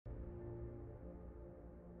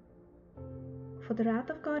For the wrath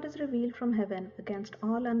of God is revealed from heaven against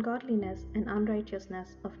all ungodliness and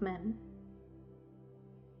unrighteousness of men.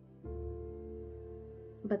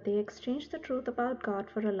 But they exchanged the truth about God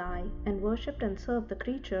for a lie, and worshipped and served the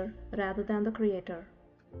creature rather than the Creator.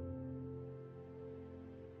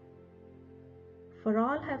 For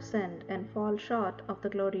all have sinned and fall short of the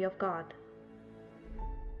glory of God.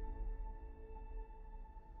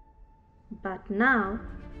 But now,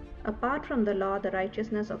 apart from the law, the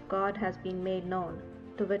righteousness of God has been made known,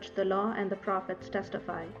 to which the law and the prophets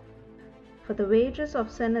testify. For the wages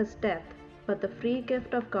of sin is death, but the free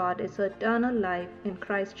gift of God is eternal life in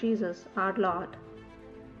Christ Jesus our Lord.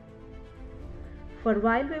 For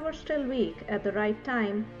while we were still weak, at the right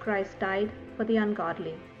time, Christ died for the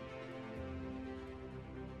ungodly.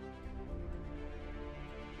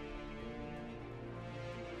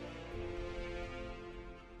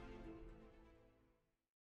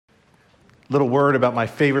 Little word about my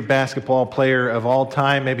favorite basketball player of all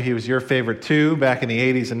time. Maybe he was your favorite too, back in the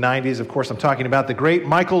 80s and 90s. Of course, I'm talking about the great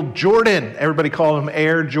Michael Jordan. Everybody called him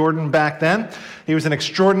Air Jordan back then. He was an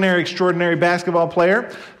extraordinary basketball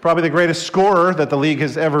player, probably the greatest scorer that the league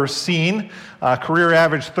has ever seen. Career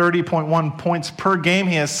average 30.1 points per game.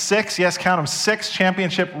 He has count them, 6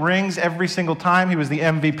 championship rings every single time. He was the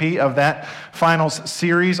MVP of that finals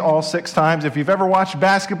series all 6 times. If you've ever watched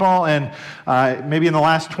basketball and maybe in the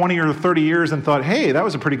last 20 or 30 years and thought, hey, that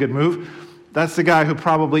was a pretty good move, that's the guy who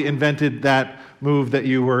probably invented that move that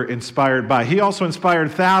you were inspired by. He also inspired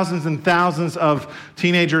thousands and thousands of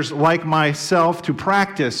teenagers like myself to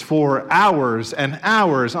practice for hours and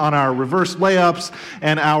hours on our reverse layups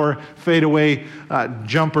and our fadeaway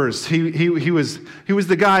jumpers. He was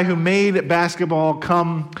the guy who made basketball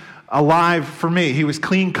come alive for me. He was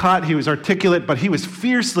clean cut, he was articulate, but he was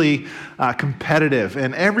fiercely competitive.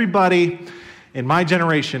 And everybody in my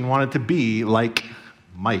generation wanted to be like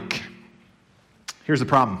Mike. Here's the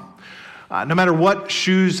problem. No matter what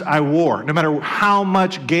shoes I wore, no matter how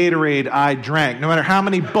much Gatorade I drank, no matter how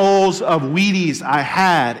many bowls of Wheaties I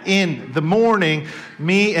had in the morning,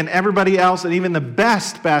 me and everybody else, and even the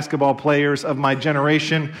best basketball players of my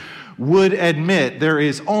generation, would admit there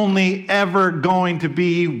is only ever going to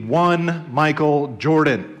be one Michael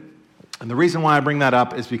Jordan. And the reason why I bring that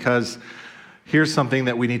up is because here's something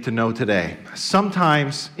that we need to know today.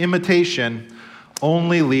 Sometimes imitation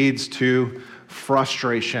only leads to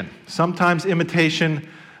frustration. Sometimes imitation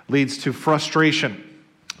leads to frustration.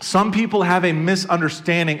 Some people have a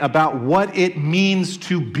misunderstanding about what it means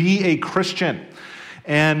to be a Christian.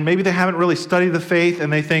 And maybe they haven't really studied the faith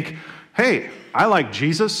and they think, hey, I like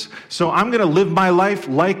Jesus, so I'm going to live my life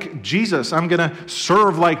like Jesus. I'm going to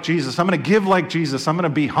serve like Jesus. I'm going to give like Jesus. I'm going to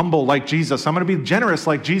be humble like Jesus. I'm going to be generous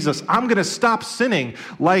like Jesus. I'm going to stop sinning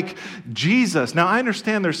like Jesus. Now, I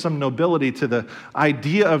understand there's some nobility to the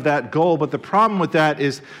idea of that goal, but the problem with that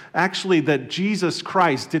is actually that Jesus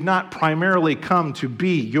Christ did not primarily come to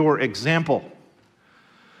be your example.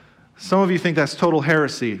 Some of you think that's total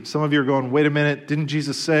heresy. Some of you are going, wait a minute, didn't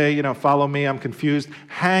Jesus say, follow me, I'm confused?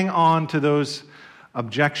 Hang on to those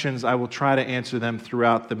objections. I will try to answer them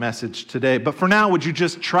throughout the message today. But for now, would you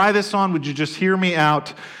just try this on? Would you just hear me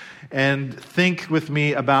out and think with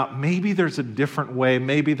me about maybe there's a different way,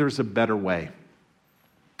 maybe there's a better way?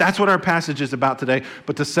 That's what our passage is about today.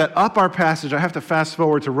 But to set up our passage, I have to fast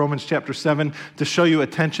forward to Romans chapter 7 to show you a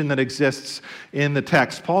tension that exists in the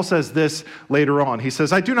text. Paul says this later on. He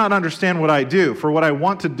says, I do not understand what I do. For what I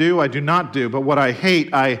want to do, I do not do. But what I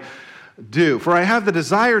hate, I do. For I have the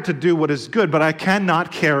desire to do what is good, but I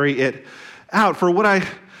cannot carry it out. For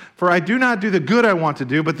I do not do the good I want to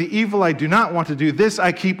do, but the evil I do not want to do, this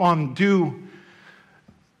I keep on doing.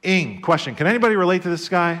 Question, can anybody relate to this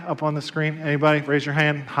guy up on the screen? Anybody? Raise your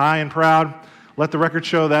hand, high and proud. Let the record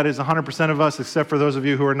show that is 100% of us, except for those of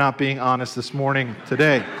you who are not being honest this morning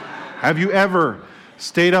today. Have you ever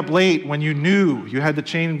stayed up late when you knew you had to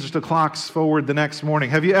change the clocks forward the next morning?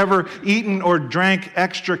 Have you ever eaten or drank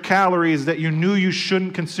extra calories that you knew you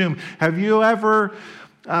shouldn't consume? Have you ever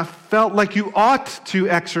felt like you ought to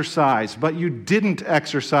exercise, but you didn't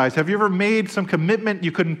exercise? Have you ever made some commitment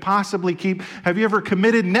you couldn't possibly keep? Have you ever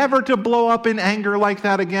committed never to blow up in anger like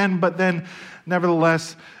that again, but then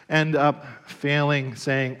nevertheless end up failing,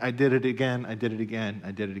 saying, I did it again, I did it again,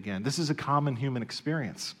 I did it again? This is a common human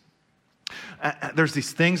experience. There's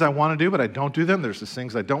these things I want to do, but I don't do them. There's these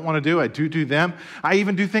things I don't want to do. I do them. I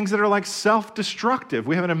even do things that are like self-destructive.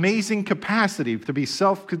 We have an amazing capacity to be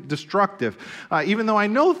self-destructive, even though I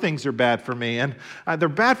know things are bad for me, and they're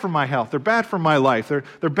bad for my health. They're bad for my life.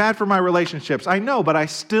 They're bad for my relationships. I know, but I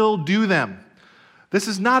still do them. This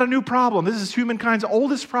is not a new problem. This is humankind's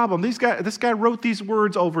oldest problem. This guy wrote these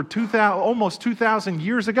words over almost 2,000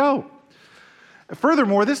 years ago.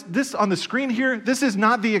 Furthermore, this on the screen here, this is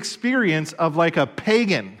not the experience of like a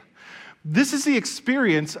pagan. This is the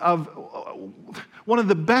experience of one of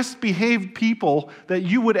the best behaved people that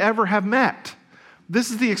you would ever have met.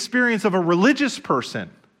 This is the experience of a religious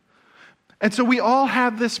person. And so we all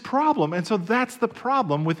have this problem. And so that's the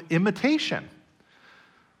problem with imitation.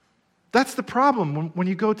 That's the problem when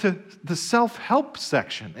you go to the self-help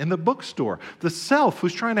section in the bookstore. The self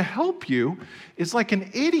who's trying to help you is like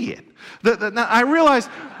an idiot. Now, I realize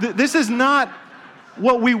this is not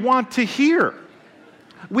what we want to hear.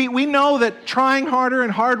 We know that trying harder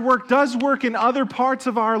and hard work does work in other parts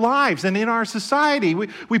of our lives and in our society.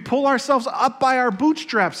 We pull ourselves up by our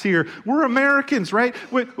bootstraps here. We're Americans, right?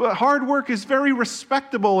 Hard work is very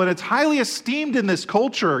respectable and it's highly esteemed in this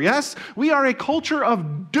culture, yes? We are a culture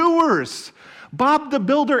of doers. Bob the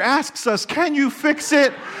Builder asks us, can you fix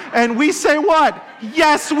it? And we say what?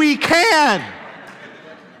 Yes, we can.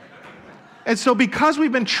 And so because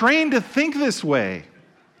we've been trained to think this way,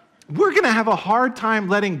 we're going to have a hard time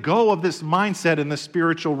letting go of this mindset in the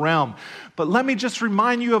spiritual realm. But let me just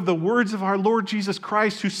remind you of the words of our Lord Jesus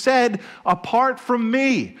Christ, who said, apart from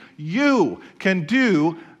me, you can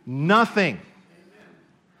do nothing.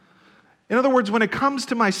 In other words, when it comes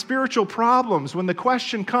to my spiritual problems, when the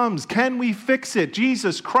question comes, can we fix it?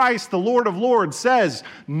 Jesus Christ, the Lord of Lords, says,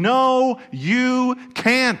 no, you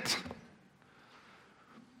can't.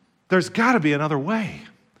 There's got to be another way.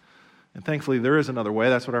 And thankfully, there is another way.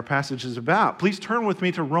 That's what our passage is about. Please turn with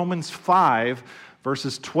me to Romans 5,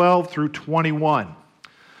 verses 12 through 21.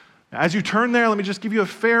 Now, as you turn there, let me just give you a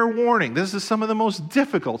fair warning. This is some of the most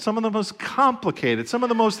difficult, some of the most complicated, some of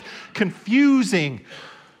the most confusing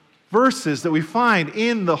verses that we find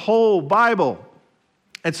in the whole Bible.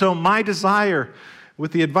 And so my desire,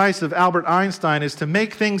 with the advice of Albert Einstein, is to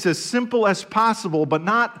make things as simple as possible, but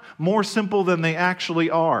not more simple than they actually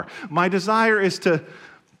are. My desire is to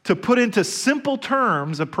put into simple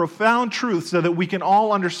terms a profound truth so that we can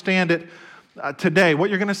all understand it today. What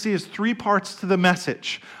you're going to see is three parts to the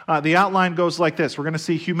message. The outline goes like this. We're going to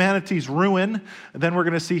see humanity's ruin, then we're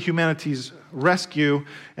going to see humanity's rescue,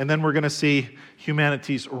 and then we're going to see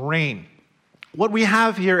humanity's reign. What we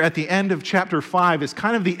have here at the end of chapter 5 is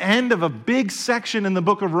kind of the end of a big section in the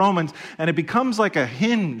book of Romans, and it becomes like a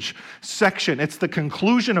hinge section. It's the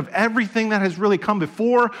conclusion of everything that has really come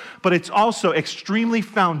before, but it's also extremely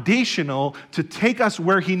foundational to take us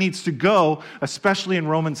where he needs to go, especially in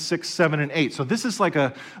Romans 6, 7, and 8. So this is like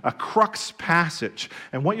a crux passage.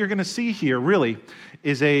 And what you're going to see here really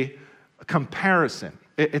is a comparison.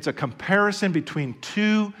 It's a comparison between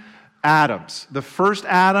two Adams. The first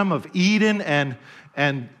Adam of Eden and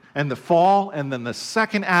the fall, and then the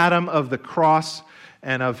second Adam of the cross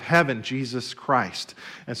and of heaven, Jesus Christ.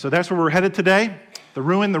 And so that's where we're headed today, the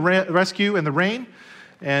ruin, the rescue, and the reign.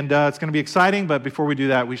 And it's going to be exciting, but before we do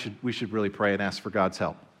that, we should really pray and ask for God's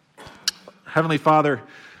help. Heavenly Father,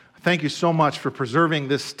 thank you so much for preserving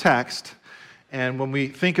this text. And when we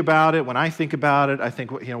think about it, when I think about it, I think,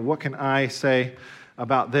 what can I say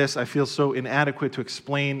about this? I feel so inadequate to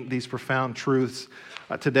explain these profound truths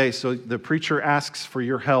today. So the preacher asks for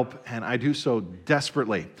your help, and I do so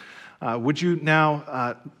desperately. Would you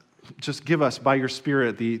now just give us, by your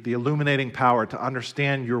Spirit, the illuminating power to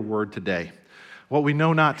understand your word today? What we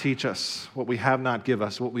know not, teach us. What we have not, give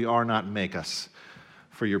us. What we are not, make us.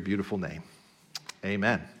 For your beautiful name.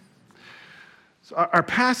 Amen. So our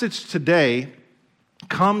passage today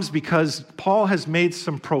comes because Paul has made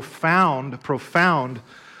some profound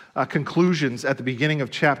conclusions at the beginning of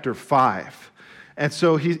chapter 5. And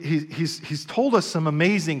so he's told us some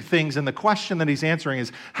amazing things, and the question that he's answering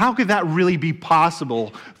is, how could that really be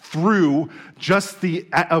possible through just the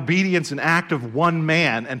obedience and act of one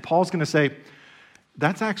man? And Paul's going to say,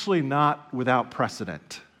 that's actually not without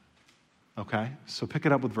precedent. Okay? So pick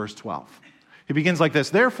it up with verse 12. He begins like this,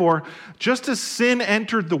 therefore, just as sin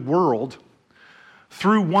entered the world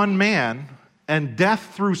through one man, and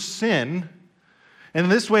death through sin, and in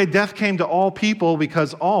this way death came to all people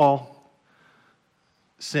because all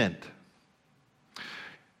sinned.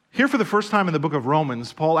 Here for the first time in the book of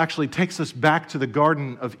Romans, Paul actually takes us back to the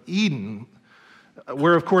Garden of Eden,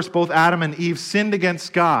 where of course both Adam and Eve sinned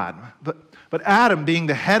against God. But Adam, being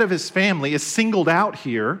the head of his family, is singled out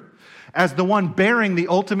here as the one bearing the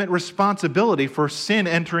ultimate responsibility for sin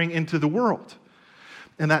entering into the world.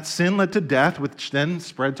 And that sin led to death, which then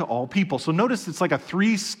spread to all people. So notice it's like a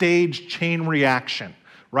three-stage chain reaction,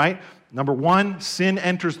 right? Number one, sin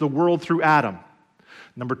enters the world through Adam.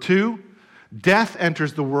 Number two, death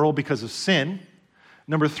enters the world because of sin.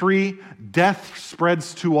 Number three, death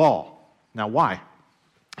spreads to all. Now why?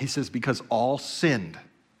 He says, because all sinned.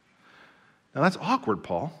 Now that's awkward,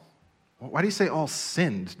 Paul. Why do you say all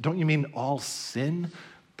sinned? Don't you mean all sin,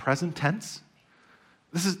 present tense?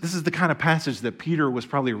 This is the kind of passage that Peter was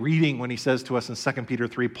probably reading when he says to us in 2 Peter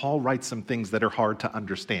 3, Paul writes some things that are hard to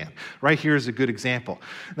understand. Right here is a good example.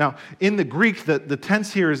 Now, in the Greek, the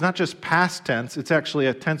tense here is not just past tense. It's actually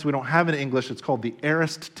a tense we don't have in English. It's called the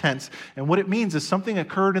aorist tense. And what it means is something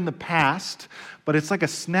occurred in the past, but it's like a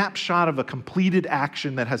snapshot of a completed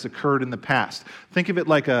action that has occurred in the past. Think of it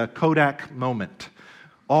like a Kodak moment.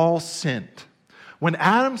 All sinned. When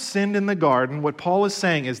Adam sinned in the garden, what Paul is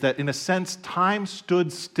saying is that, in a sense, time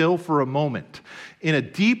stood still for a moment. In a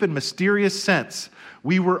deep and mysterious sense,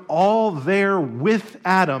 we were all there with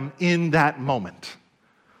Adam in that moment.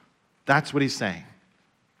 That's what he's saying.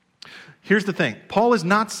 Here's the thing. Paul is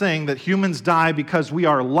not saying that humans die because we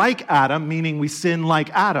are like Adam, meaning we sin like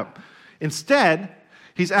Adam. Instead,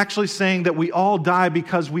 he's actually saying that we all die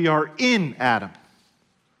because we are in Adam.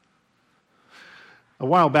 A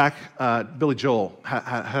while back, Billy Joel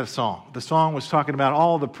had a song. The song was talking about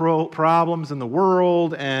all the problems in the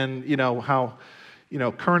world and, how,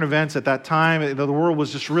 current events at that time, the world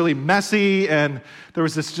was just really messy, and there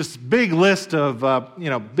was this just big list of,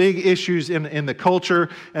 big issues in the culture,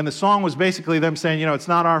 and the song was basically them saying, it's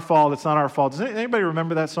not our fault, it's not our fault. Does anybody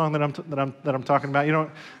remember that song that I'm talking about? You know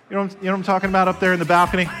what I'm talking about up there in the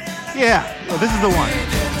balcony? Yeah, this is the one.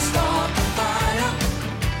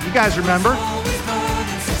 You guys remember?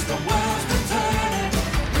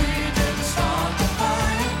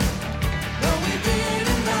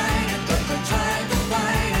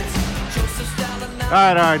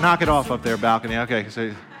 All right, knock it off up there, balcony. Okay,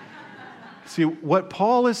 so see, what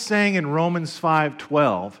Paul is saying in Romans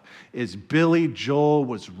 5:12 is Billy Joel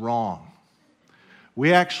was wrong.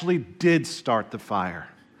 We actually did start the fire.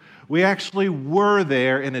 We actually were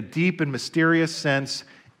there in a deep and mysterious sense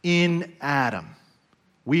in Adam.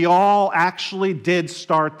 We all actually did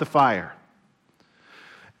start the fire.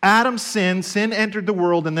 Adam sinned, sin entered the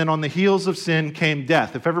world, and then on the heels of sin came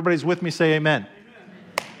death. If everybody's with me, say amen.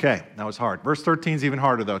 Okay, that was hard. Verse 13 is even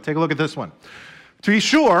harder, though. Take a look at this one. To be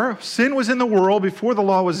sure, sin was in the world before the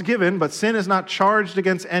law was given, but sin is not charged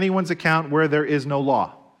against anyone's account where there is no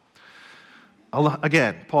law.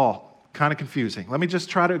 Again, Paul, kind of confusing. Let me just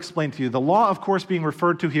try to explain to you. The law, of course, being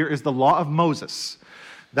referred to here is the law of Moses.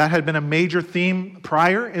 That had been a major theme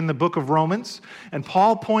prior in the book of Romans. And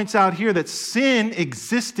Paul points out here that sin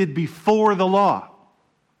existed before the law.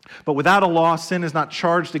 But without a law, sin is not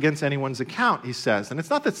charged against anyone's account, he says. And it's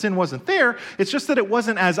not that sin wasn't there, it's just that it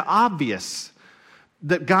wasn't as obvious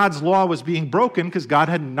that God's law was being broken because God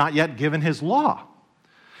had not yet given his law.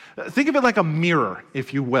 Think of it like a mirror,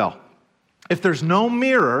 if you will. If there's no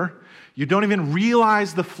mirror, you don't even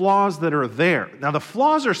realize the flaws that are there. Now, the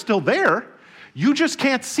flaws are still there. You just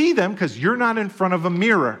can't see them because you're not in front of a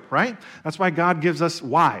mirror, right? That's why God gives us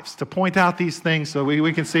wives to point out these things so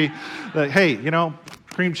we can see that, hey,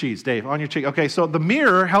 cream cheese, Dave, on your cheek. Okay, so the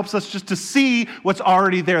mirror helps us just to see what's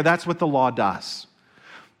already there. That's what the law does.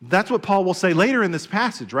 That's what Paul will say later in this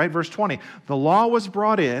passage, right? Verse 20. The law was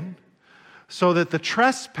brought in so that the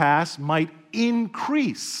trespass might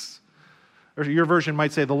increase. Or your version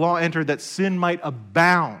might say the law entered that sin might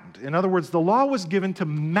abound. In other words, the law was given to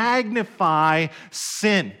magnify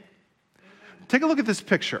sin. Take a look at this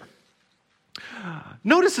picture.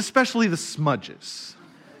 Notice especially the smudges.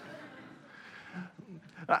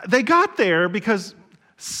 They got there because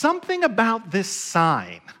something about this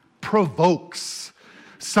sign provokes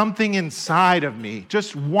something inside of me,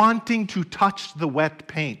 just wanting to touch the wet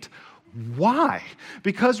paint. Why?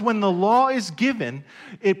 Because when the law is given,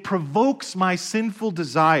 it provokes my sinful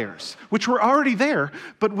desires, which were already there,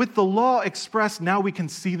 but with the law expressed, now we can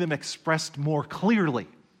see them expressed more clearly.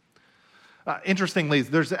 Interestingly,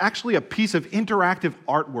 there's actually a piece of interactive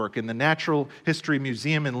artwork in the Natural History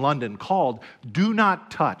Museum in London called Do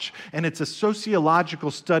Not Touch, and it's a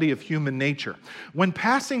sociological study of human nature. When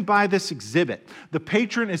passing by this exhibit, the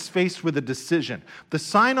patron is faced with a decision. The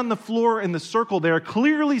sign on the floor in the circle there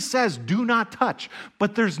clearly says do not touch,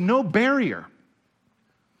 but there's no barrier.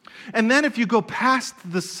 And then if you go past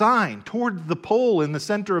the sign toward the pole in the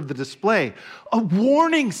center of the display, a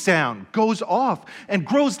warning sound goes off and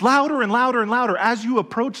grows louder and louder and louder as you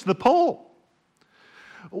approach the pole.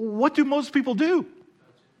 What do most people do?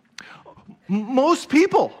 Most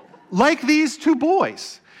people, like these two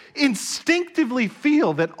boys, instinctively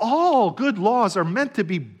feel that all good laws are meant to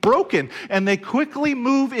be broken, and they quickly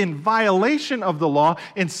move in violation of the law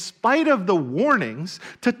in spite of the warnings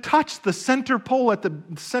to touch the center pole at the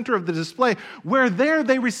center of the display, where there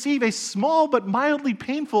they receive a small but mildly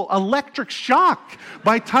painful electric shock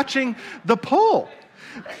by touching the pole.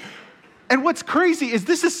 And what's crazy is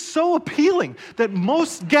this is so appealing that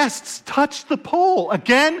most guests touch the pole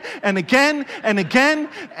again and again and again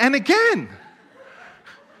and again.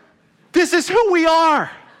 This is who we are.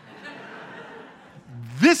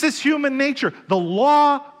 This is human nature. The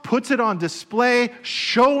law puts it on display,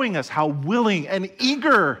 showing us how willing and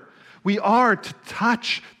eager we are to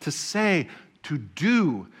touch, to say, to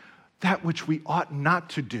do that which we ought not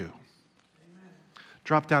to do.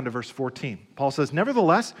 Drop down to verse 14. Paul says,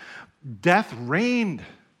 nevertheless, death reigned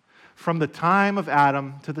from the time of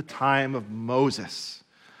Adam to the time of Moses.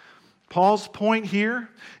 Paul's point here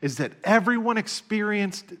is that everyone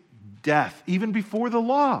experienced death, even before the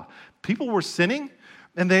law. People were sinning,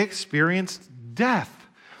 and they experienced death.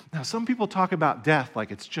 Now, some people talk about death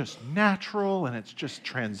like it's just natural and it's just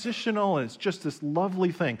transitional and it's just this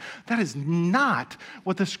lovely thing. That is not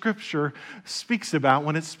what the Scripture speaks about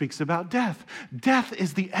when it speaks about death. Death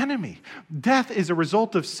is the enemy. Death is a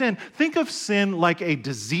result of sin. Think of sin like a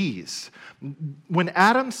disease. When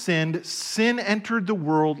Adam sinned, sin entered the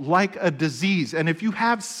world like a disease. And if you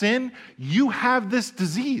have sin, you have this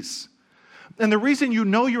disease. And the reason you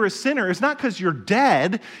know you're a sinner is not because you're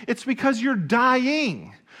dead, it's because you're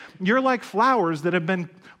dying. You're like flowers that have been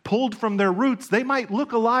pulled from their roots. They might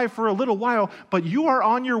look alive for a little while, but you are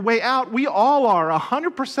on your way out. We all are.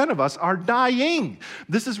 100% of us are dying.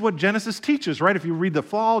 This is what Genesis teaches, right? If you read the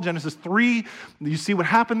fall, Genesis 3, you see what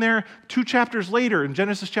happened there. 2 chapters later, in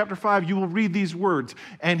Genesis chapter 5, you will read these words.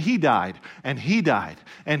 And he died, and he died,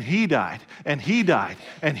 and he died, and he died,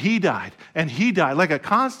 and he died, and he died. Like a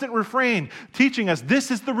constant refrain teaching us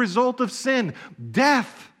this is the result of sin,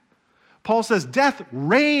 death. Paul says death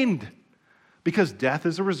reigned because death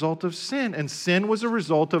is a result of sin, and sin was a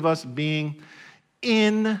result of us being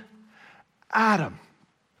in Adam.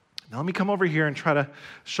 Now let me come over here and try to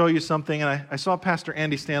show you something, and I saw Pastor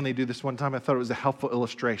Andy Stanley do this one time. I thought it was a helpful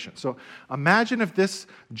illustration. So imagine if this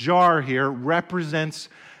jar here represents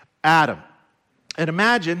Adam, and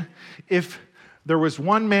imagine if there was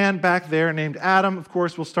one man back there named Adam. Of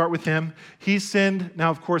course, we'll start with him. He sinned. Now,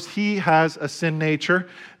 of course, he has a sin nature.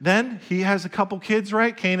 Then he has a couple kids,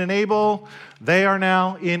 right? Cain and Abel. They are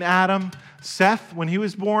now in Adam. Seth, when he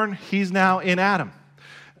was born, he's now in Adam.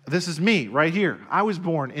 This is me right here. I was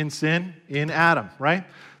born in sin, in Adam, right?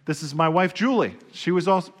 This is my wife, Julie. She was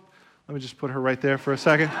also... Let me just put her right there for a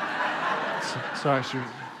second. Sorry.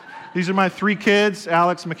 These are my 3 kids,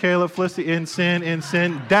 Alex, Michaela, Felicity, in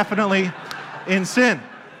sin, definitely in sin.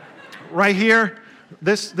 Right here,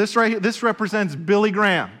 this right here, this represents Billy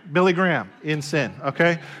Graham in sin,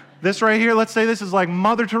 okay? This right here, let's say this is like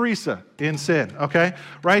Mother Teresa in sin, okay?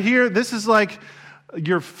 Right here, this is like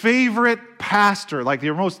your favorite pastor, like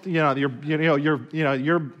your most, this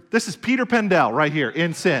is Peter Pendel right here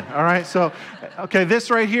in sin, all right? So, okay,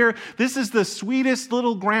 this right here, this is the sweetest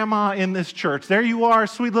little grandma in this church. There you are,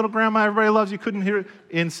 sweet little grandma, everybody loves you, couldn't hear it,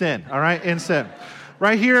 in sin, all right? In sin.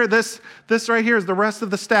 Right here, this right here is the rest of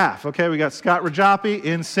the staff, okay? We got Scott Rajapi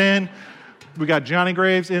in sin. We got Johnny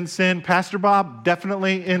Graves in sin. Pastor Bob,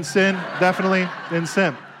 definitely in sin. Definitely in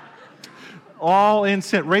sin. All in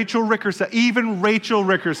sin. Rachel Rickershauser, even Rachel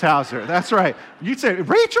Rickershauser. That's right. You'd say,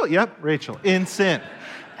 Rachel? Yep, Rachel, in sin.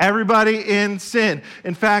 Everybody in sin.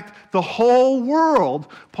 In fact, the whole world,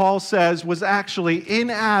 Paul says, was actually in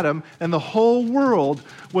Adam, and the whole world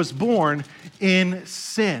was born in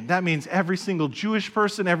sin. That means every single Jewish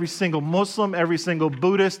person, every single Muslim, every single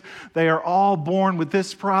Buddhist, they are all born with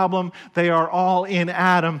this problem. They are all in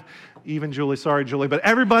Adam. Even Julie, sorry, Julie, but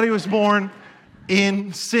everybody was born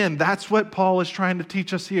in sin. That's what Paul is trying to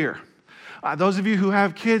teach us here. Those of you who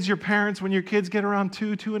have kids, your parents, when your kids get around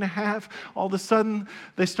 2.5, all of a sudden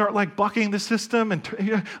they start like bucking the system,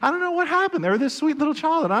 and I don't know what happened. They're this sweet little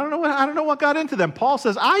child, and I don't know what got into them. Paul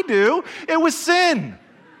says, I do. It was sin.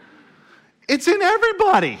 It's in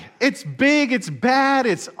everybody. It's big, it's bad,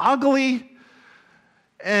 it's ugly.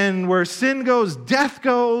 And where sin goes, death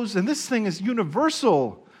goes. And this thing is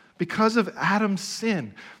universal because of Adam's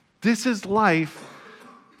sin. This is life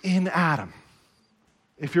in Adam.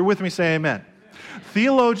 If you're with me, say amen.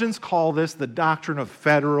 Theologians call this the doctrine of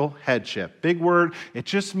federal headship. Big word. It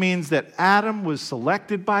just means that Adam was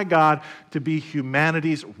selected by God to be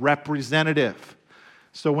humanity's representative.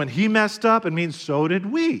 So when he messed up, it means so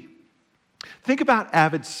did we. Think about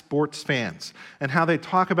avid sports fans and how they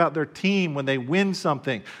talk about their team when they win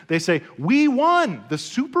something. They say, we won the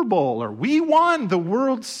Super Bowl, or we won the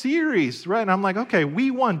World Series, right? And I'm like, okay,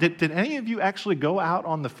 we won. Did any of you actually go out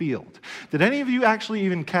on the field? Did any of you actually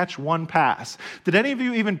even catch one pass? Did any of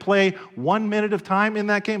you even play 1 minute of time in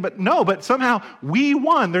that game? But no, but somehow we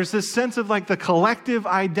won. There's this sense of like the collective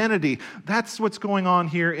identity. That's what's going on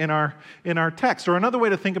here in our text. Or another way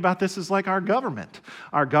to think about this is like our government.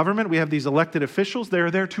 Our government, we have these elected officials.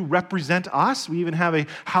 They're there to represent us. We even have a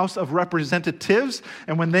House of Representatives,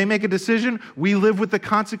 and when they make a decision, we live with the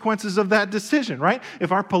consequences of that decision, right?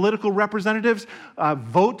 If our political representatives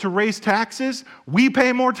vote to raise taxes, we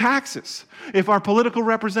pay more taxes. If our political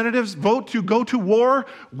representatives vote to go to war,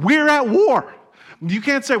 we're at war. You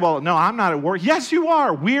can't say, well, no, I'm not at war. Yes, you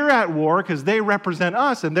are. We're at war because they represent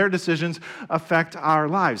us and their decisions affect our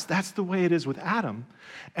lives. That's the way it is with Adam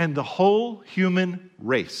and the whole human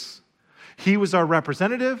race. He was our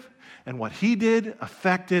representative, and what he did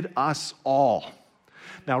affected us all.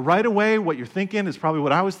 Now, right away, what you're thinking is probably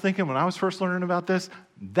what I was thinking when I was first learning about this.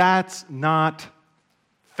 That's not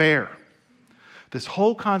fair. This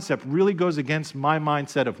whole concept really goes against my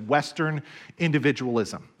mindset of Western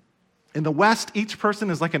individualism. In the West, each person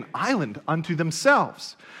is like an island unto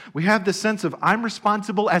themselves. We have this sense of I'm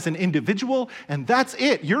responsible as an individual, and that's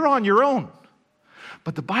it. You're on your own.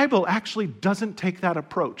 But the Bible actually doesn't take that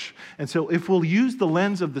approach. And so if we'll use the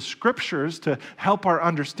lens of the Scriptures to help our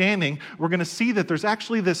understanding, we're going to see that there's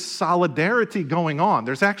actually this solidarity going on.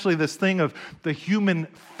 There's actually this thing of the human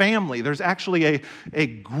family. There's actually a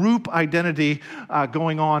group identity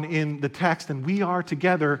going on in the text, and we are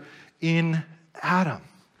together in Adam.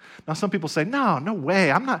 Now, some people say, no way.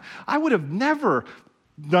 I would have never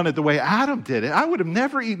done it the way Adam did it. I would have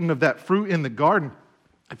never eaten of that fruit in the garden.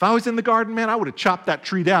 If I was in the garden, man, I would have chopped that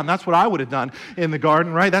tree down. That's what I would have done in the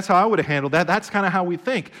garden, right? That's how I would have handled that. That's kind of how we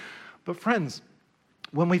think. But friends,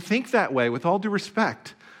 when we think that way, with all due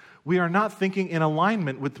respect, we are not thinking in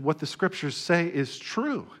alignment with what the Scriptures say is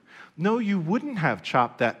true. No, you wouldn't have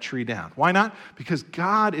chopped that tree down. Why not? Because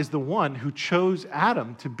God is the one who chose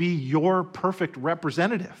Adam to be your perfect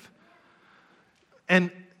representative.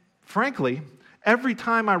 And frankly, every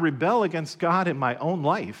time I rebel against God in my own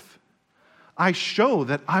life, I show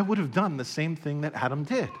that I would have done the same thing that Adam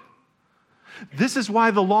did. This is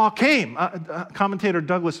why the law came. Commentator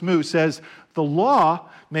Douglas Moo says, the law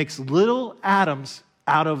makes little Adams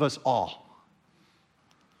out of us all.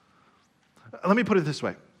 Let me put it this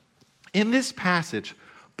way. In this passage,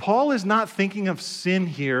 Paul is not thinking of sin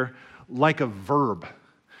here like a verb.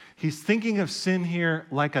 He's thinking of sin here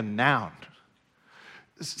like a noun.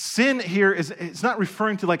 Sin here it's not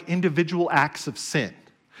referring to like individual acts of sin.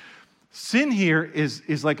 Sin here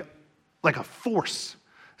is like a force.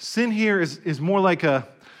 Sin here is more like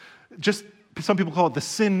just some people call it the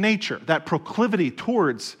sin nature, that proclivity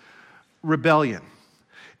towards rebellion.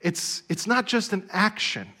 It's not just an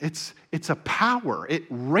action, it's a power. It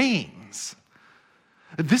reigns.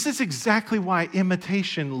 This is exactly why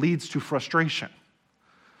imitation leads to frustration.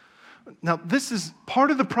 Now, this is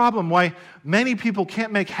part of the problem why many people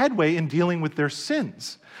can't make headway in dealing with their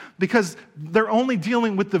sins. Because they're only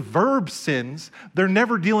dealing with the verb sins, they're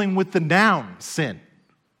never dealing with the noun sin.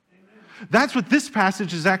 Amen. That's what this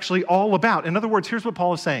passage is actually all about. In other words, here's what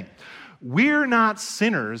Paul is saying. We're not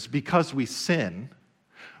sinners because we sin.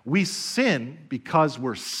 We sin because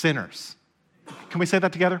we're sinners. Can we say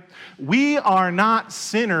that together? We are not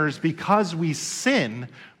sinners because we sin.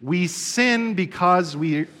 We sin because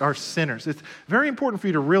we are sinners. It's very important for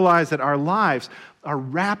you to realize that our lives are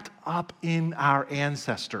wrapped up in our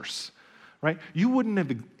ancestors, right? You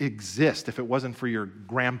wouldn't exist if it wasn't for your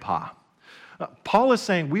grandpa. Paul is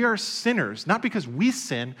saying we are sinners, not because we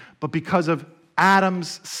sin, but because of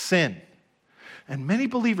Adam's sin. And many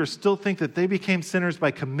believers still think that they became sinners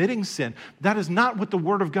by committing sin. That is not what the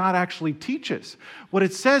Word of God actually teaches. What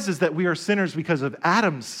it says is that we are sinners because of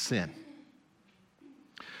Adam's sin.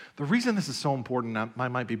 The reason this is so important, I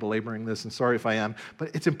might be belaboring this, and sorry if I am,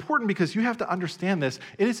 but it's important because you have to understand this.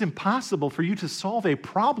 It is impossible for you to solve a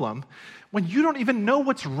problem when you don't even know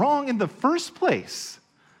what's wrong in the first place.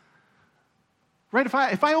 Right? If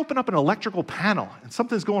I open up an electrical panel and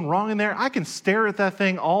something's going wrong in there, I can stare at that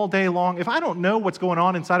thing all day long. If I don't know what's going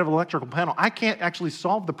on inside of an electrical panel, I can't actually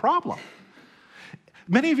solve the problem.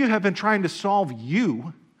 Many of you have been trying to solve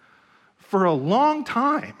you for a long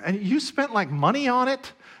time, and you spent like money on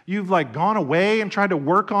it. You've like gone away and tried to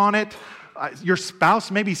work on it. Your spouse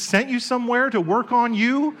maybe sent you somewhere to work on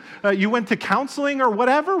you. You went to counseling or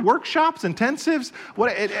whatever, workshops, intensives,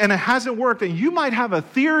 and it hasn't worked. And you might have a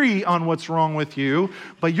theory on what's wrong with you,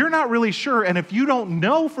 but you're not really sure. And if you don't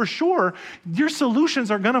know for sure, your solutions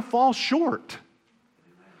are going to fall short.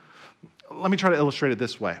 Let me try to illustrate it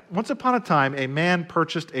this way. Once upon a time, a man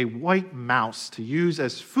purchased a white mouse to use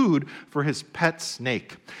as food for his pet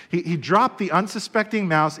snake. He dropped the unsuspecting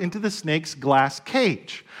mouse into the snake's glass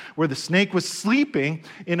cage, where the snake was sleeping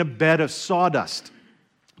in a bed of sawdust.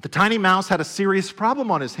 The tiny mouse had a serious problem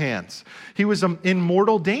on his hands. He was in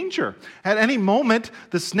mortal danger. At any moment,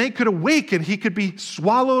 the snake could awake and he could be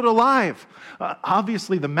swallowed alive.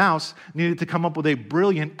 Obviously, the mouse needed to come up with a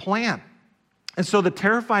brilliant plan. And so the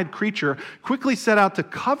terrified creature quickly set out to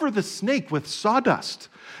cover the snake with sawdust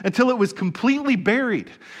until it was completely buried.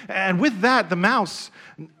 And with that, the mouse,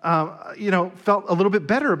 felt a little bit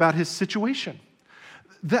better about his situation.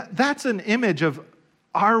 That's an image of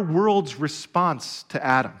our world's response to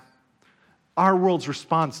Adam, our world's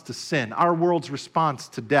response to sin, our world's response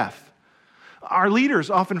to death. Our leaders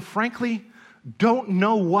often, frankly, don't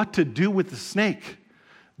know what to do with the snake.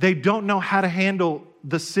 They don't know how to handle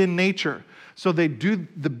the sin nature. So they do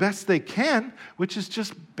the best they can, which is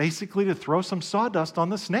just basically to throw some sawdust on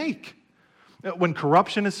the snake. When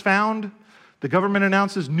corruption is found, the government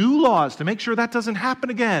announces new laws to make sure that doesn't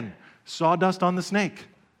happen again. Sawdust on the snake.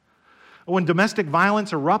 When domestic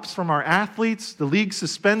violence erupts from our athletes, the league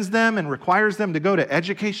suspends them and requires them to go to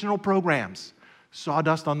educational programs.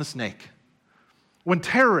 Sawdust on the snake. When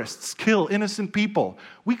terrorists kill innocent people,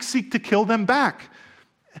 we seek to kill them back.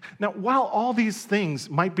 Now, while all these things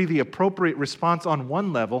might be the appropriate response on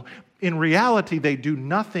one level, in reality, they do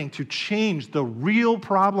nothing to change the real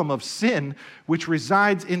problem of sin which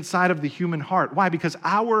resides inside of the human heart. Why? Because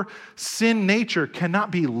our sin nature cannot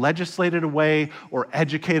be legislated away or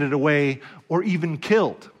educated away or even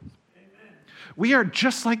killed. Amen. We are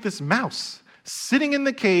just like this mouse sitting in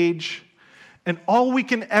the cage, and all we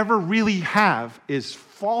can ever really have is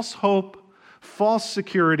false hope, false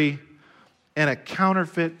security, and a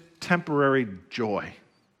counterfeit temporary joy.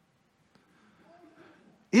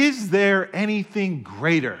 Is there anything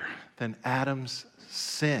greater than Adam's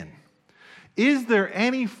sin? Is there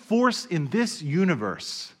any force in this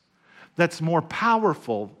universe that's more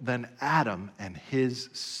powerful than Adam and his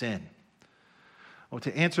sin? Well,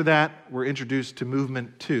 to answer that, we're introduced to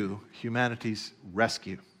movement 2, humanity's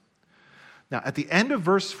rescue. Now, at the end of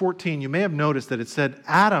verse 14, you may have noticed that it said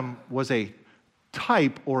Adam was a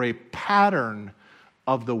type or a pattern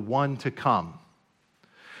of the one to come.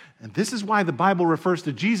 And this is why the Bible refers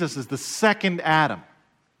to Jesus as the second Adam,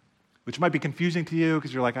 which might be confusing to you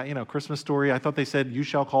because you're like, Christmas story, I thought they said you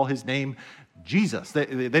shall call his name Jesus. They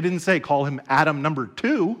didn't say call him Adam number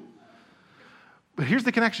 2. But here's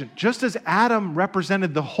the connection. Just as Adam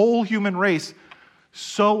represented the whole human race,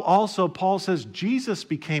 so also Paul says Jesus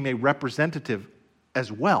became a representative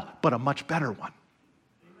as well, but a much better one.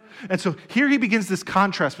 And so here he begins this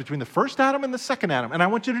contrast between the first Adam and the second Adam. And I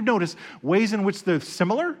want you to notice ways in which they're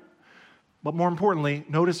similar, but more importantly,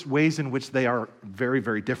 notice ways in which they are very,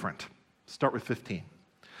 very different. Start with 15.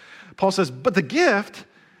 Paul says, but the gift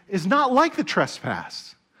is not like the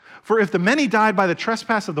trespass. For if the many died by the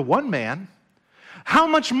trespass of the one man, how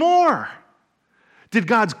much more did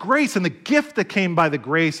God's grace and the gift that came by the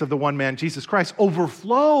grace of the one man, Jesus Christ,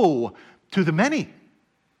 overflow to the many?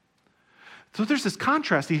 So there's this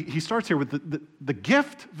contrast. He starts here with the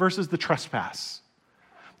gift versus the trespass.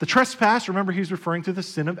 The trespass, remember, he's referring to the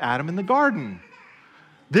sin of Adam in the garden.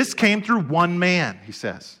 This came through one man, he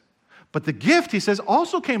says. But the gift, he says,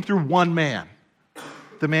 also came through one man,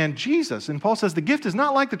 the man Jesus. And Paul says the gift is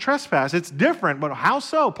not like the trespass. It's different. But how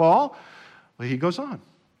so, Paul? Well, he goes on.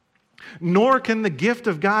 Nor can the gift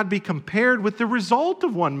of God be compared with the result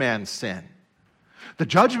of one man's sin. The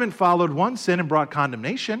judgment followed one sin and brought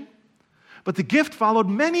condemnation. But the gift followed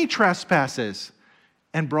many trespasses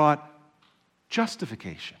and brought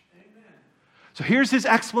justification. Amen. So here's his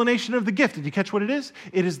explanation of the gift. Did you catch what it is?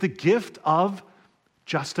 It is the gift of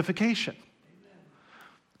justification. Amen.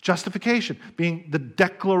 Justification being the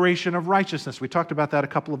declaration of righteousness. We talked about that a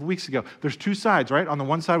couple of weeks ago. There's two sides, right? On the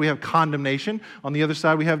one side we have condemnation. On the other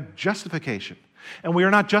side we have justification. And we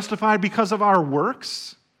are not justified because of our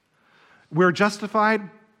works. We're justified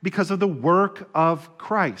because of the work of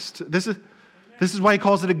Christ. This is why he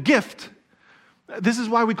calls it a gift. This is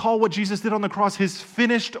why we call what Jesus did on the cross his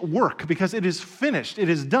finished work, because it is finished, it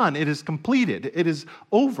is done, it is completed, it is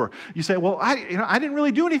over. You say, well, I didn't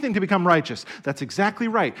really do anything to become righteous. That's exactly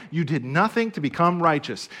right. You did nothing to become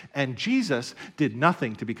righteous, and Jesus did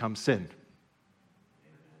nothing to become sin.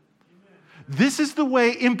 This is the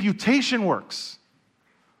way imputation works.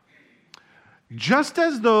 Just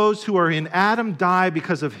as those who are in Adam die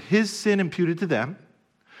because of his sin imputed to them,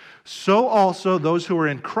 so also those who are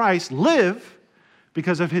in Christ live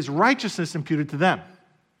because of his righteousness imputed to them.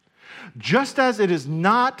 Just as it is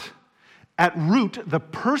not at root the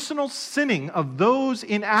personal sinning of those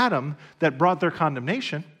in Adam that brought their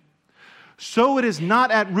condemnation, so it is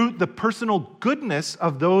not at root the personal goodness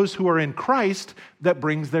of those who are in Christ that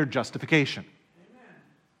brings their justification.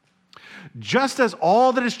 Just as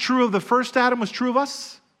all that is true of the first Adam was true of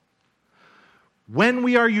us, when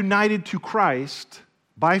we are united to Christ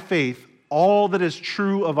by faith, all that is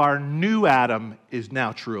true of our new Adam is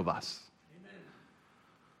now true of us. Amen.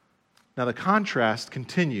 Now the contrast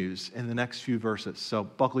continues in the next few verses, so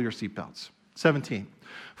buckle your seatbelts. 17.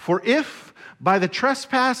 For if by the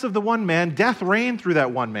trespass of the one man death reigned through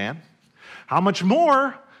that one man, how much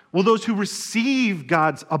more will those who receive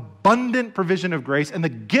God's abundant provision of grace and the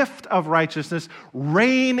gift of righteousness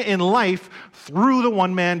reign in life through the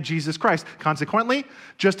one man, Jesus Christ? Consequently,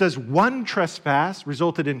 just as one trespass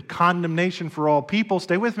resulted in condemnation for all people,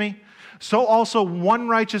 stay with me, so also one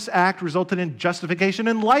righteous act resulted in justification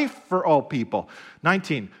and life for all people.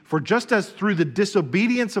 19, for just as through the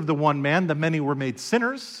disobedience of the one man the many were made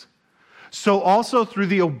sinners, so also through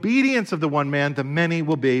the obedience of the one man the many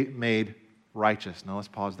will be made righteous. Now let's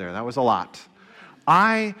pause there. That was a lot.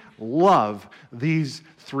 I love these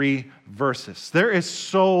 3 verses. There is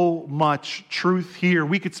so much truth here.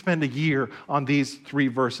 We could spend a year on these 3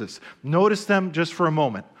 verses. Notice them just for a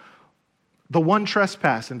moment. The one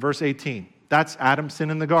trespass in verse 18, that's Adam's sin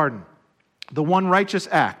in the garden. The one righteous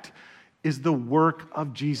act is the work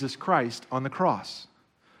of Jesus Christ on the cross.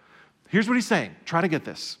 Here's what he's saying. Try to get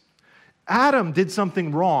this. Adam did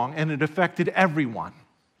something wrong and it affected everyone.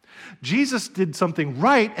 Jesus did something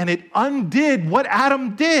right, and it undid what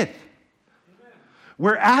Adam did. Amen.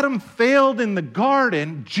 Where Adam failed in the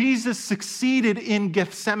garden, Jesus succeeded in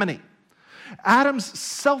Gethsemane. Adam's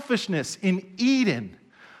selfishness in Eden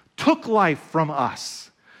took life from us.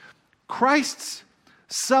 Christ's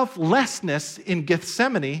selflessness in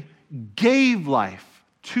Gethsemane gave life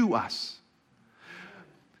to us.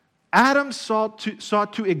 Adam sought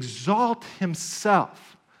to exalt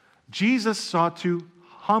himself. Jesus sought to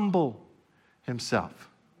humble himself.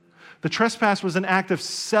 The trespass was an act of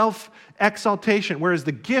self-exaltation, whereas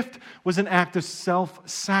the gift was an act of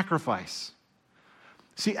self-sacrifice.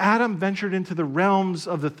 See, Adam ventured into the realms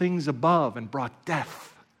of the things above and brought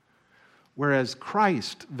death, whereas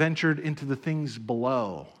Christ ventured into the things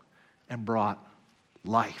below and brought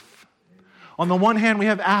life. On the one hand, we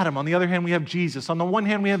have Adam. On the other hand, we have Jesus. On the one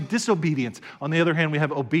hand, we have disobedience. On the other hand, we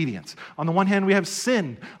have obedience. On the one hand, we have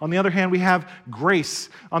sin. On the other hand, we have grace.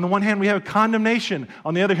 On the one hand, we have condemnation.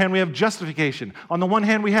 On the other hand, we have justification. On the one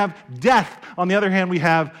hand, we have death. On the other hand, we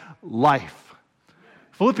have life.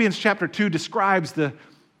 Philippians chapter 2 describes the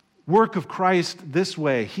work of Christ this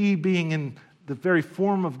way. He, being in the very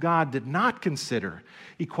form of God, did not consider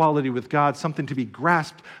equality with God something to be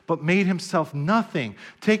grasped, but made himself nothing,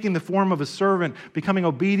 taking the form of a servant, becoming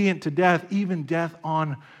obedient to death, even death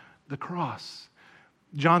on the cross.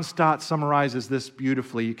 John Stott summarizes this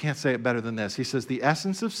beautifully. You can't say it better than this. He says, the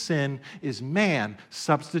essence of sin is man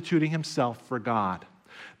substituting himself for God.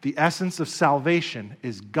 The essence of salvation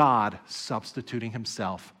is God substituting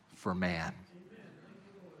himself for man.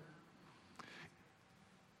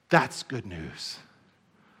 That's good news.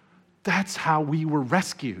 That's how we were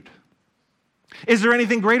rescued. Is there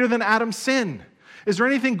anything greater than Adam's sin? Is there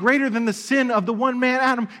anything greater than the sin of the one man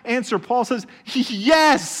Adam? Answer, Paul says,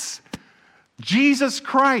 yes, Jesus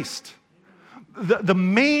Christ. The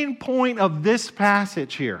main point of this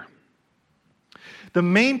passage here, the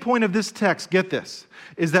main point of this text, get this,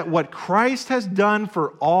 is that what Christ has done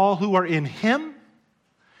for all who are in him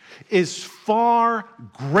is far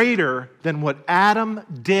greater than what Adam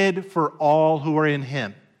did for all who are in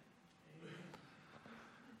him.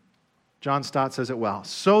 John Stott says it well.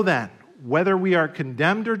 So then, whether we are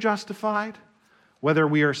condemned or justified, whether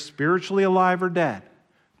we are spiritually alive or dead,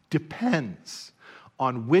 depends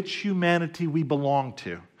on which humanity we belong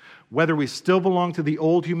to. Whether we still belong to the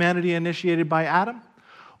old humanity initiated by Adam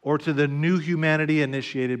or to the new humanity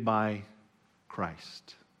initiated by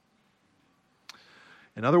Christ.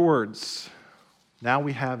 In other words, now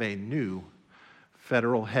we have a new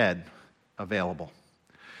federal head available.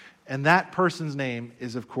 And that person's name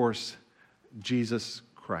is, of course, Jesus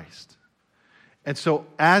Christ. And so,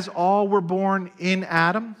 as all were born in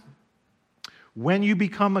Adam, when you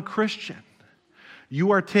become a Christian,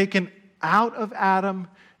 you are taken out of Adam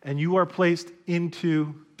and you are placed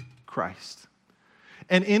into Christ.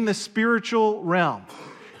 And in the spiritual realm,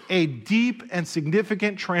 a deep and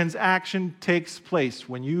significant transaction takes place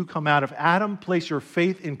when you come out of Adam, place your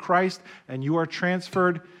faith in Christ, and you are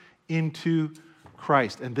transferred into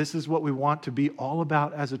Christ. And this is what we want to be all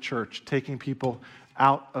about as a church, taking people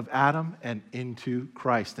out of Adam and into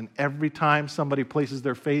Christ. And every time somebody places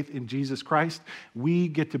their faith in Jesus Christ, we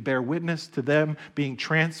get to bear witness to them being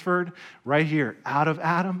transferred right here, out of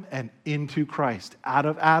Adam and into Christ, out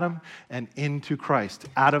of Adam and into Christ,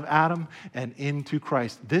 out of Adam and into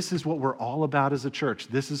Christ. This is what we're all about as a church.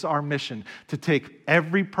 This is our mission, to take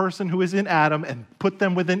every person who is in Adam and put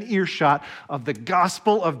them within earshot of the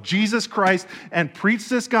gospel of Jesus Christ and preach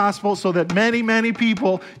this gospel so that many, many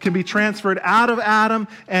people can be transferred out of Adam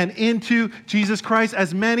and into Jesus Christ,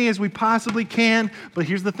 as many as we possibly can. But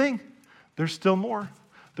here's the thing, there's still more.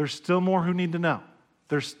 There's still more who need to know.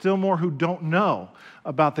 There's still more who don't know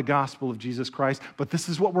about the gospel of Jesus Christ. But this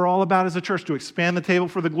is what we're all about as a church, to expand the table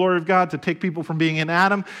for the glory of God, to take people from being in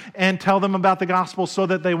Adam and tell them about the gospel so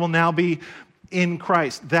that they will now be in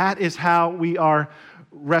Christ. That is how we are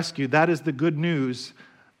rescued. That is the good news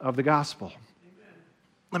of the gospel. Amen.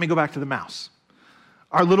 Let me go back to the mouse.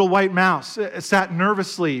 Our little white mouse sat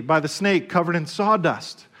nervously by the snake covered in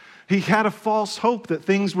sawdust. He had a false hope that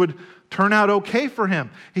things would turn out okay for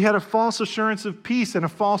him. He had a false assurance of peace and a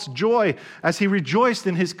false joy as he rejoiced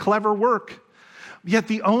in his clever work. Yet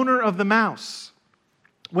the owner of the mouse,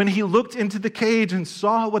 when he looked into the cage and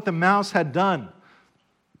saw what the mouse had done,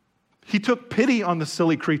 he took pity on the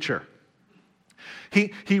silly creature.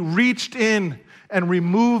 He reached in and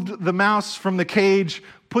removed the mouse from the cage,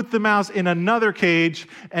 put the mouse in another cage,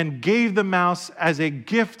 and gave the mouse as a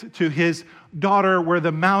gift to his daughter, where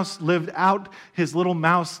the mouse lived out his little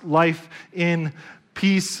mouse life in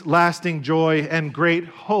peace, lasting joy, and great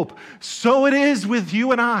hope. So it is with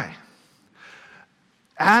you and I.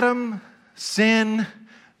 Adam, sin,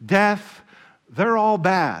 death, they're all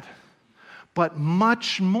bad. But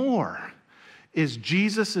much more is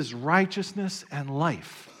Jesus' righteousness and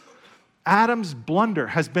life. Adam's blunder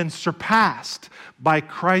has been surpassed by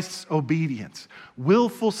Christ's obedience.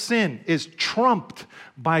 Willful sin is trumped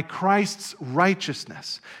by Christ's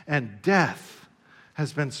righteousness, and death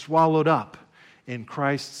has been swallowed up in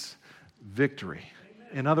Christ's victory.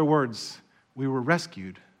 Amen. In other words, we were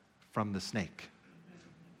rescued from the snake.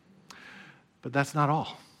 But that's not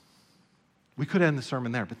all. We could end the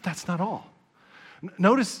sermon there, but that's not all.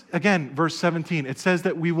 Notice again, verse 17. It says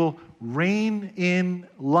that we will reign in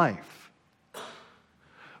life.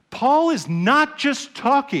 Paul is not just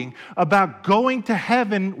talking about going to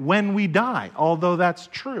heaven when we die, although that's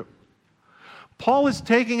true. Paul is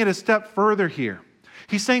taking it a step further here.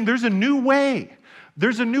 He's saying there's a new way.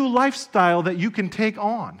 There's a new lifestyle that you can take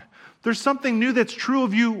on. There's something new that's true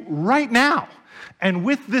of you right now. And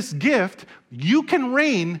with this gift, you can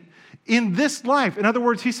reign in this life. In other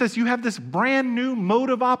words, he says you have this brand new mode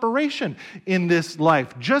of operation in this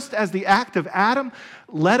life. Just as the act of Adam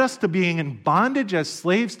led us to being in bondage as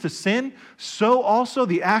slaves to sin, so also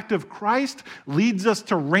the act of Christ leads us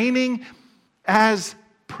to reigning as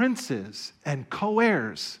princes and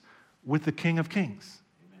co-heirs with the King of Kings.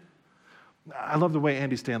 Amen. I love the way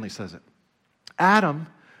Andy Stanley says it. Adam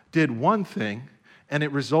did one thing, and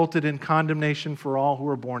it resulted in condemnation for all who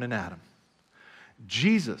were born in Adam.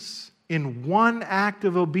 Jesus, in one act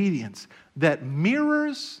of obedience that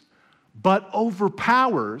mirrors but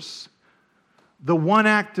overpowers the one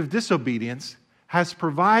act of disobedience, has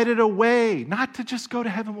provided a way not to just go to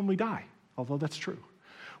heaven when we die, although that's true,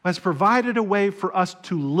 has provided a way for us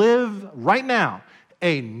to live right now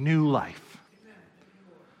a new life.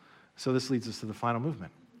 So this leads us to the final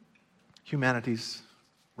movement, humanity's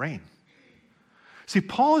reign. See,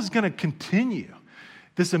 Paul is going to continue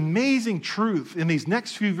this amazing truth in these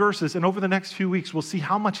next few verses, and over the next few weeks, we'll see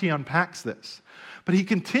how much he unpacks this. But he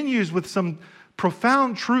continues with some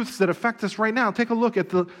profound truths that affect us right now. Take a look at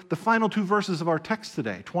the final two verses of our text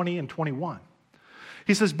today, 20 and 21.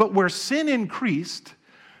 He says, "But where sin increased,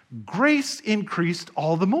 grace increased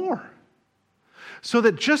all the more. So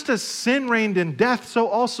that just as sin reigned in death, so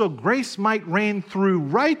also grace might reign through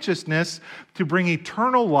righteousness to bring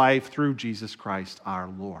eternal life through Jesus Christ our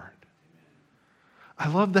Lord." I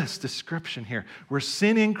love this description here. Where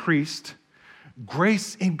sin increased,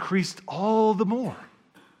 grace increased all the more.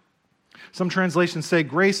 Some translations say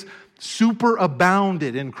grace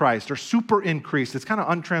superabounded in Christ, or super increased. It's kind of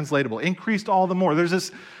untranslatable. Increased all the more. There's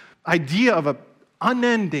this idea of a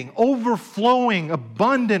unending, overflowing,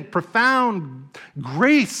 abundant, profound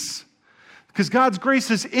grace. Because God's grace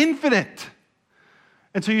is infinite.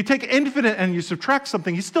 And so you take infinite and you subtract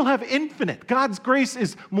something, you still have infinite. God's grace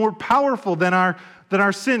is more powerful than our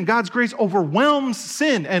sin. God's grace overwhelms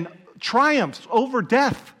sin and triumphs over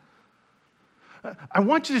death. I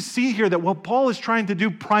want you to see here that what Paul is trying to do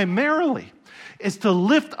primarily is to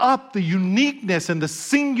lift up the uniqueness and the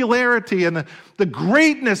singularity and the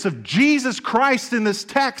greatness of Jesus Christ in this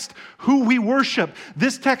text, who we worship.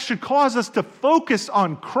 This text should cause us to focus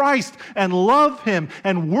on Christ and love Him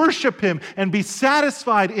and worship Him and be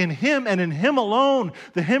satisfied in Him and in Him alone.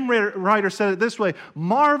 The hymn writer said it this way: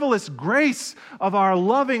 marvelous grace of our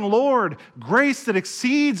loving Lord, grace that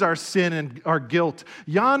exceeds our sin and our guilt.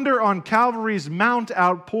 Yonder on Calvary's mount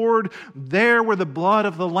outpoured, there where the blood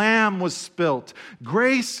of the Lamb was spilt.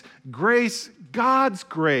 Grace, grace, God's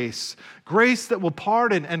grace, grace that will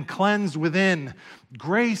pardon and cleanse within.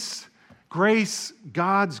 Grace, grace,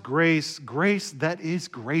 God's grace, grace that is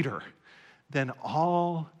greater than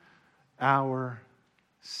all our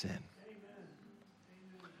sin.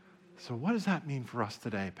 So what does that mean for us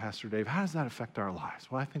today, Pastor Dave? How does that affect our lives?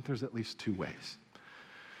 Well, I think there's at least two ways.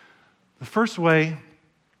 The first way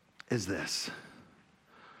is this.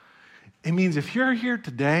 It means if you're here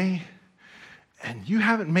today and you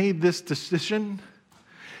haven't made this decision,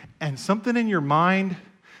 and something in your mind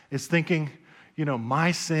is thinking,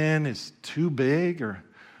 my sin is too big, or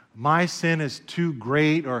my sin is too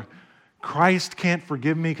great, or Christ can't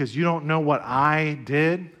forgive me because you don't know what I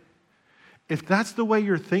did. If that's the way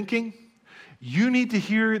you're thinking, you need to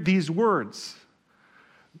hear these words.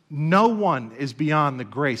 No one is beyond the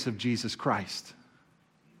grace of Jesus Christ.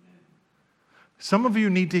 Some of you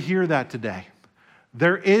need to hear that today.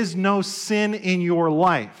 There is no sin in your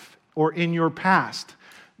life or in your past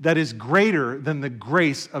that is greater than the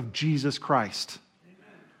grace of Jesus Christ.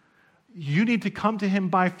 Amen. You need to come to Him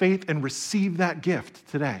by faith and receive that gift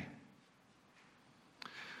today.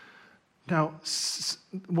 Now,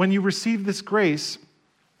 when you receive this grace,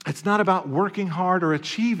 it's not about working hard or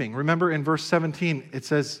achieving. Remember in verse 17, it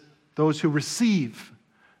says, those who receive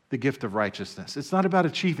the gift of righteousness. It's not about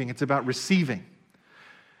achieving, it's about receiving.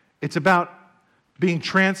 It's about being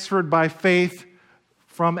transferred by faith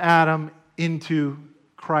from Adam into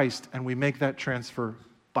Christ, and we make that transfer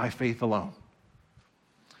by faith alone.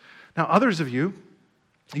 Now, others of you,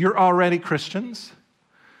 you're already Christians,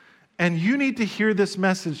 and you need to hear this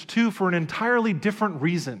message too for an entirely different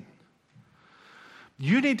reason.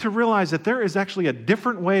 You need to realize that there is actually a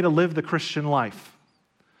different way to live the Christian life.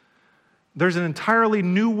 There's an entirely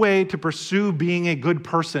new way to pursue being a good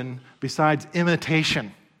person besides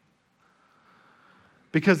imitation.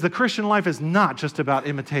 Because the Christian life is not just about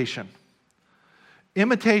imitation.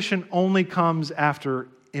 Imitation only comes after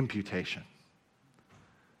imputation.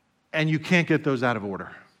 And you can't get those out of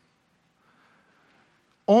order.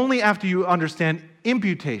 Only after you understand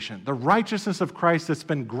imputation, the righteousness of Christ that's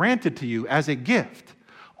been granted to you as a gift,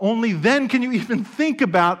 only then can you even think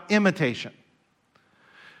about imitation.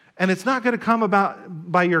 And it's not going to come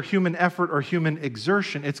about by your human effort or human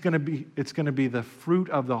exertion. It's going to be the fruit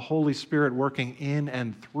of the Holy Spirit working in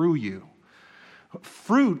and through you.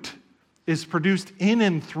 Fruit is produced in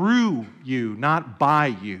and through you, not by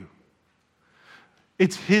you.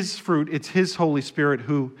 It's His fruit, it's His Holy Spirit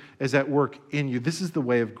who is at work in you. This is the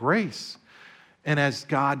way of grace. And as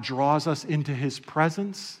God draws us into His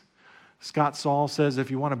presence, Scott Saul says,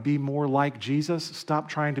 if you want to be more like Jesus, stop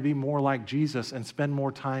trying to be more like Jesus and spend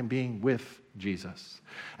more time being with Jesus.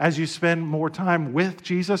 As you spend more time with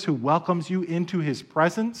Jesus, who welcomes you into His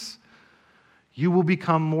presence, you will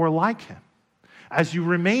become more like Him. As you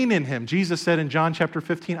remain in Him, Jesus said in John chapter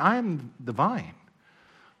 15, I am the vine.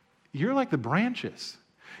 You're like the branches.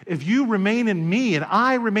 If you remain in me and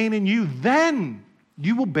I remain in you, then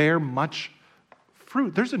you will bear much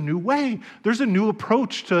fruit. There's a new way. There's a new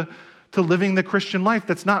approach to living the Christian life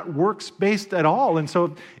that's not works-based at all. And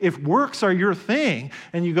so if works are your thing,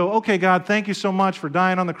 and you go, okay, God, thank you so much for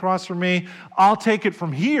dying on the cross for me, I'll take it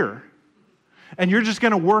from here, and you're just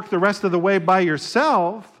going to work the rest of the way by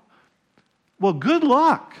yourself, well, good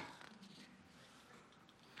luck.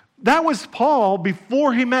 That was Paul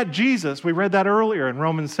before he met Jesus. We read that earlier in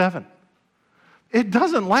Romans 7. It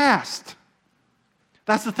doesn't last.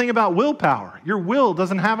 That's the thing about willpower. Your will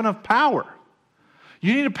doesn't have enough power.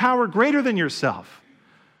 You need a power greater than yourself.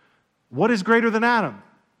 What is greater than Adam?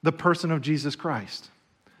 The person of Jesus Christ.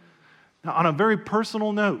 Now, on a very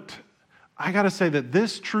personal note, I got to say that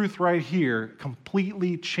this truth right here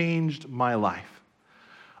completely changed my life.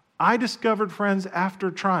 I discovered, friends,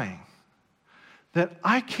 after trying, that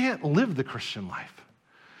I can't live the Christian life.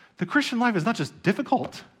 The Christian life is not just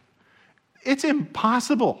difficult. It's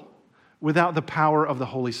impossible without the power of the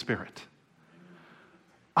Holy Spirit.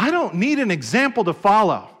 I don't need an example to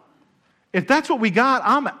follow. If that's what we got,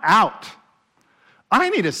 I'm out. I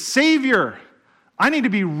need a Savior. I need to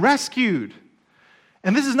be rescued.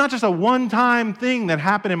 And this is not just a one-time thing that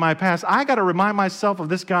happened in my past. I got to remind myself of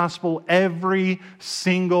this gospel every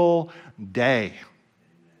single day.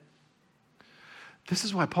 This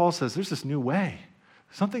is why Paul says there's this new way.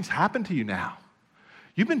 Something's happened to you now.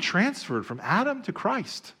 You've been transferred from Adam to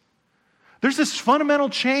Christ. There's this fundamental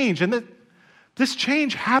change, and this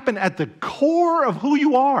change happened at the core of who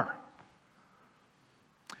you are.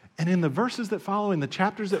 And in the verses that follow, in the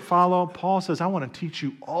chapters that follow, Paul says, I want to teach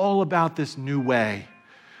you all about this new way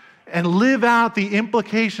and live out the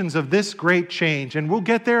implications of this great change. And we'll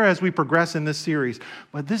get there as we progress in this series.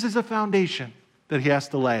 But this is a foundation that he has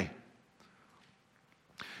to lay.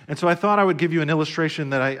 And so I thought I would give you an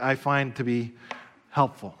illustration that I find to be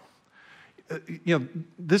helpful.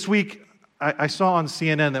 This week I saw on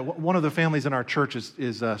CNN that one of the families in our church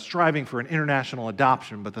is striving for an international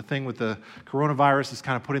adoption, but the thing with the coronavirus is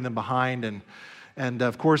kind of putting them behind. And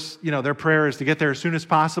of course, their prayer is to get there as soon as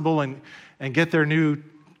possible and get their new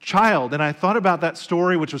child. And I thought about that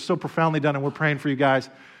story, which was so profoundly done, and we're praying for you guys.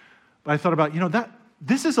 But I thought about,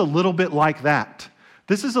 this is a little bit like that.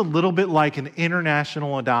 This is a little bit like an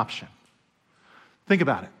international adoption. Think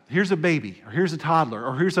about it. Here's a baby, or here's a toddler,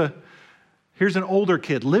 or here's an older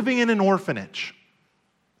kid living in an orphanage.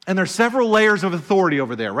 And there's several layers of authority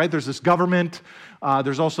over there, right? There's this government.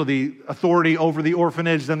 There's also the authority over the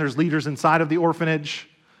orphanage. Then there's leaders inside of the orphanage.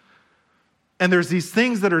 And there's these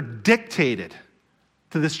things that are dictated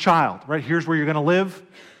to this child, right? Here's where you're going to live.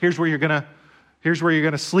 Here's where you're going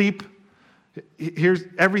to sleep. Here's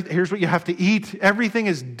what you have to eat. Everything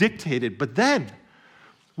is dictated. But then,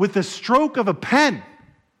 with the stroke of a pen,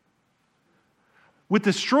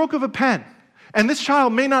 and this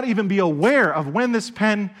child may not even be aware of when this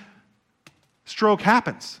pen stroke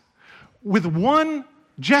happens. With one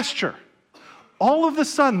gesture, all of a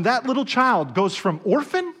sudden, that little child goes from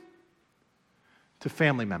orphan to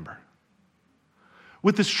family member.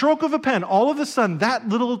 With the stroke of a pen, all of a sudden, that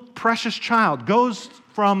little precious child goes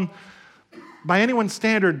from, by anyone's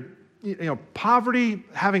standard, poverty,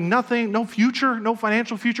 having nothing, no future, no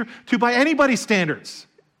financial future, to, by anybody's standards,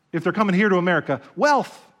 if they're coming here to America,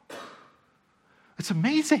 wealth. It's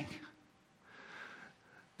amazing.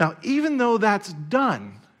 Now, even though that's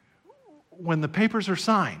done when the papers are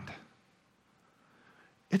signed,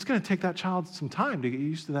 it's going to take that child some time to get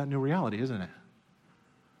used to that new reality, isn't it?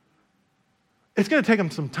 It's going to take them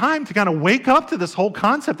some time to kind of wake up to this whole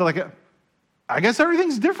concept of I guess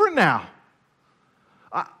everything's different now.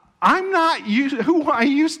 I'm not who I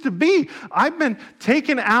used to be. I've been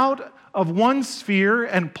taken out of one sphere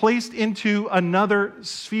and placed into another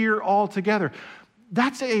sphere altogether.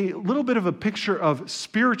 That's a little bit of a picture of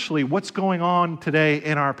spiritually what's going on today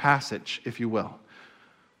in our passage, if you will.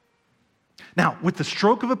 Now, with the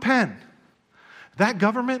stroke of a pen, that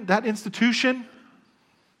government, that institution,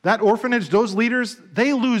 that orphanage, those leaders,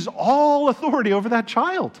 they lose all authority over that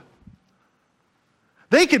child.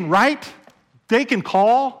 They can write, they can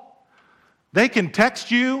call, they can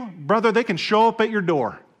text you, brother, they can show up at your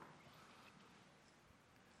door.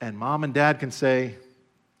 And mom and dad can say,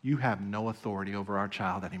 you have no authority over our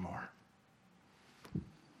child anymore.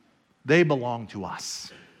 They belong to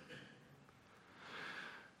us.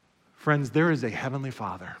 Friends, there is a heavenly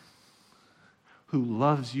Father who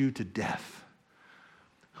loves you to death,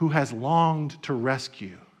 who has longed to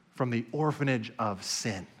rescue from the orphanage of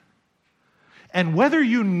sin. And whether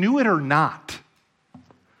you knew it or not,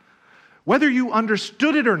 whether you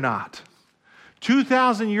understood it or not,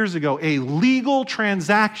 2,000 years ago, a legal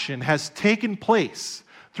transaction has taken place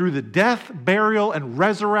through the death, burial, and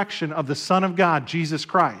resurrection of the Son of God, Jesus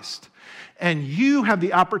Christ. And you have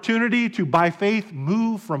the opportunity to, by faith,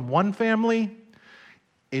 move from one family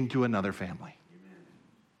into another family.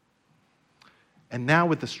 And now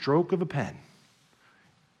with the stroke of a pen,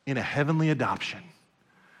 in a heavenly adoption,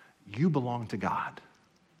 you belong to God.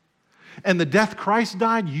 And the death Christ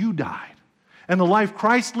died, you died. And the life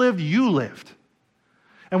Christ lived, you lived.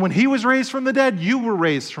 And when he was raised from the dead, you were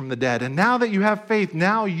raised from the dead. And now that you have faith,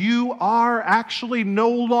 now you are actually no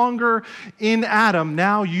longer in Adam.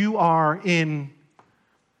 Now you are in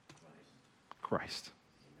Christ.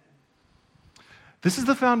 This is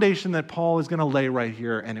the foundation that Paul is going to lay right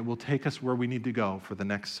here, and it will take us where we need to go for the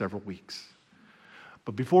next several weeks.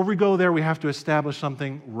 But before we go there, we have to establish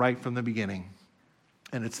something right from the beginning.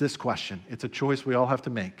 And it's this question. It's a choice we all have to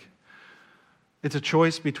make. It's a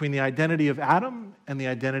choice between the identity of Adam and the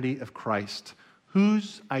identity of Christ.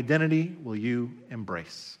 Whose identity will you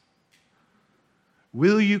embrace?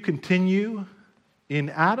 Will you continue in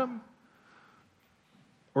Adam?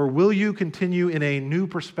 Or will you continue in a new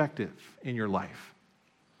perspective in your life?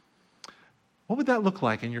 What would that look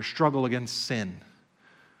like in your struggle against sin?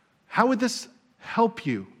 How would this help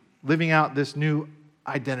you living out this new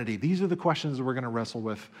identity? These are the questions that we're going to wrestle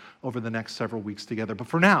with over the next several weeks together. But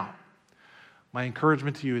for now, my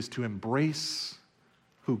encouragement to you is to embrace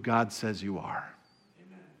who God says you are.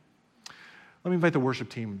 Amen. Let me invite the worship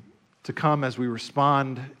team to come as we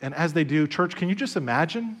respond. And as they do, church, can you just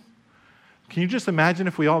imagine? Can you just imagine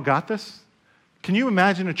if we all got this? Can you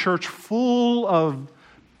imagine a church full of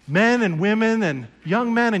men and women and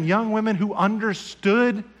young men and young women who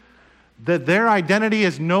understood that their identity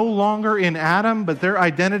is no longer in Adam, but their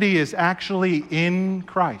identity is actually in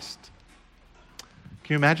Christ?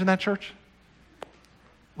 Can you imagine that, church?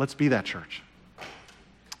 Let's be that church.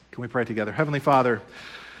 Can we pray together? Heavenly Father,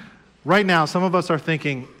 right now, some of us are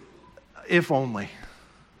thinking, if only.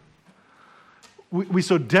 We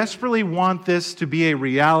so desperately want this to be a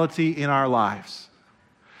reality in our lives.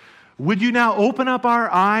 Would you now open up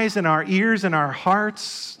our eyes and our ears and our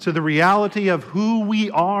hearts to the reality of who we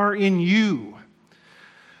are in you?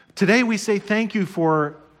 Today we say thank you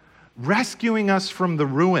for rescuing us from the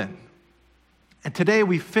ruin. And today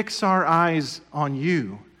we fix our eyes on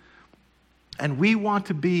you. And we want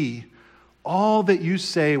to be all that you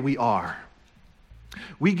say we are.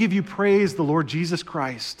 We give you praise, the Lord Jesus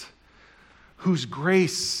Christ, whose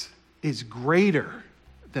grace is greater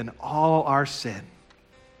than all our sin.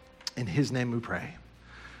 In his name we pray.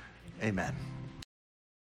 Amen.